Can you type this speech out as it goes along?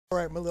All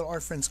right, my little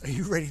art friends, are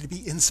you ready to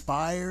be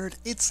inspired?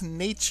 It's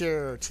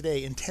nature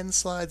today in 10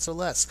 slides or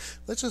less.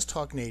 Let's just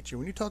talk nature.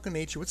 When you're talking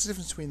nature, what's the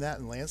difference between that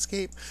and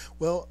landscape?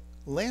 Well,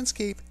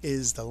 landscape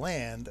is the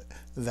land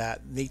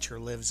that nature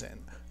lives in,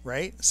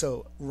 right?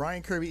 So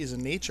Ryan Kirby is a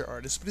nature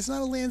artist, but he's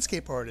not a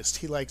landscape artist.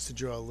 He likes to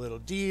draw little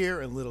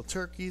deer and little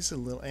turkeys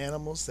and little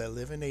animals that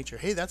live in nature.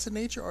 Hey, that's a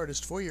nature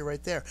artist for you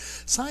right there.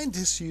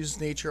 Scientists use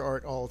nature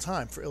art all the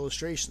time for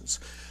illustrations,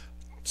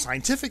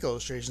 scientific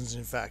illustrations,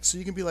 in fact. So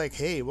you can be like,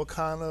 hey, what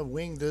kind of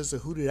wing does the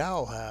hooded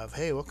owl have?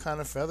 Hey, what kind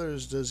of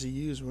feathers does he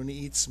use when he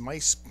eats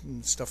mice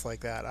and stuff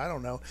like that? I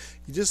don't know.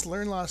 You just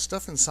learn a lot of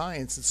stuff in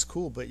science. It's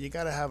cool, but you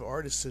got to have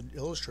artists to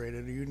illustrate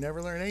it, or you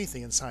never learn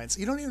anything in science.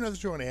 You don't even have to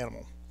draw an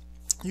animal.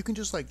 You can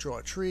just like draw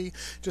a tree,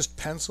 just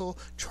pencil,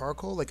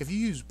 charcoal. Like if you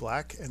use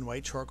black and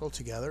white charcoal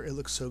together, it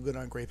looks so good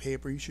on gray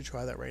paper. You should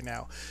try that right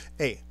now.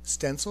 Hey,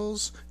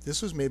 stencils.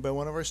 This was made by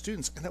one of our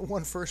students and it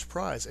won first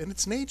prize. And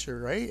it's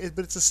nature, right?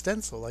 But it's a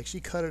stencil. Like she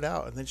cut it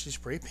out and then she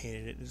spray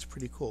painted it. It's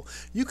pretty cool.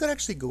 You could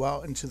actually go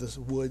out into the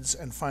woods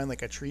and find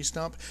like a tree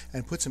stump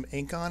and put some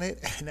ink on it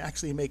and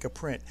actually make a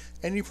print.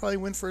 And you probably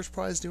win first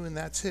prize doing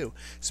that too.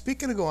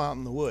 Speaking of go out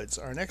in the woods,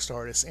 our next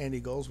artist, Andy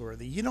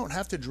Goldsworthy, you don't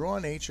have to draw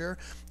nature.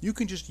 You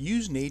can just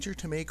use nature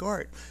to make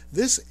art.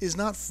 This is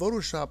not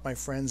Photoshop, my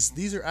friends.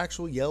 These are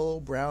actual yellow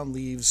brown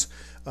leaves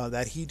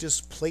that he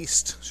just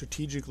placed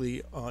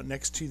strategically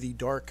next to the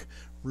dark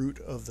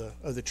root of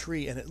the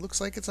tree, and it looks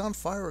like it's on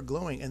fire or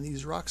glowing. And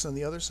these rocks on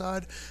the other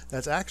side,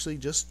 that's actually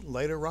just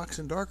lighter rocks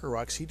and darker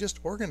rocks. He just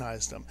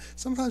organized them.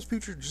 Sometimes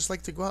people just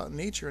like to go out in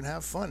nature and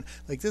have fun.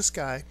 Like this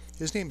guy,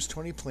 his name's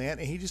Tony Plant,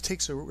 and he just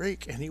takes a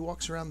rake and he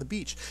walks around the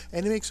beach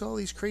and he makes all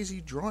these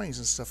crazy drawings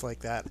and stuff like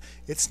that.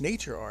 It's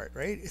nature art,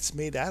 right? It's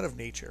made out of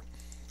nature.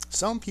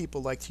 Some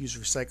people like to use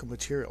recycled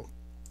material.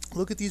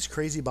 Look at these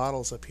crazy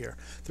bottles up here.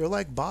 They're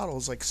like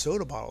bottles, like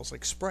soda bottles,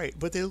 like Sprite,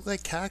 but they look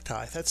like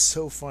cacti. That's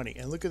so funny.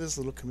 And look at this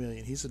little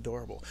chameleon. He's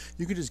adorable.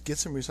 You can just get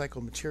some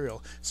recycled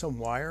material, some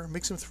wire,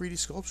 make some 3D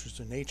sculptures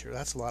in nature.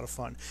 That's a lot of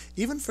fun.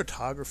 Even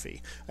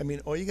photography. I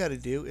mean, all you got to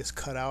do is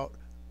cut out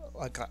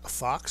like a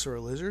fox or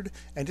a lizard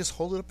and just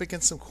hold it up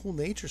against some cool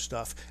nature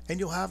stuff, and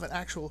you'll have an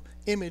actual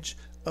image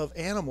of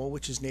animal,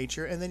 which is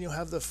nature, and then you'll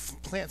have the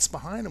plants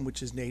behind them,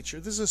 which is nature.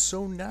 This is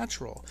so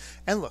natural.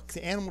 And look,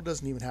 the animal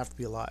doesn't even have to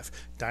be alive.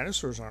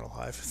 Dinosaurs aren't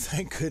alive,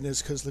 thank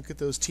goodness, because look at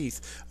those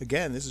teeth.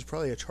 Again, this is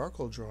probably a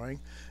charcoal drawing.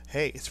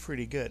 Hey, it's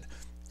pretty good.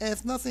 And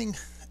if nothing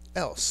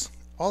else,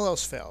 all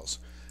else fails,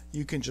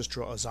 you can just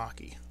draw a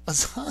zonkey. A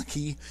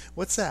zonkey?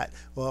 What's that?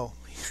 Well,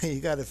 you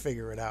got to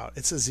figure it out.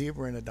 It's a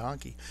zebra and a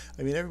donkey.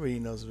 I mean, everybody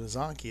knows what a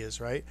zonkey is,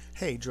 right?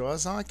 Hey, draw a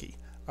zonkey.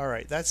 All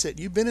right, that's it.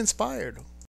 You've been inspired.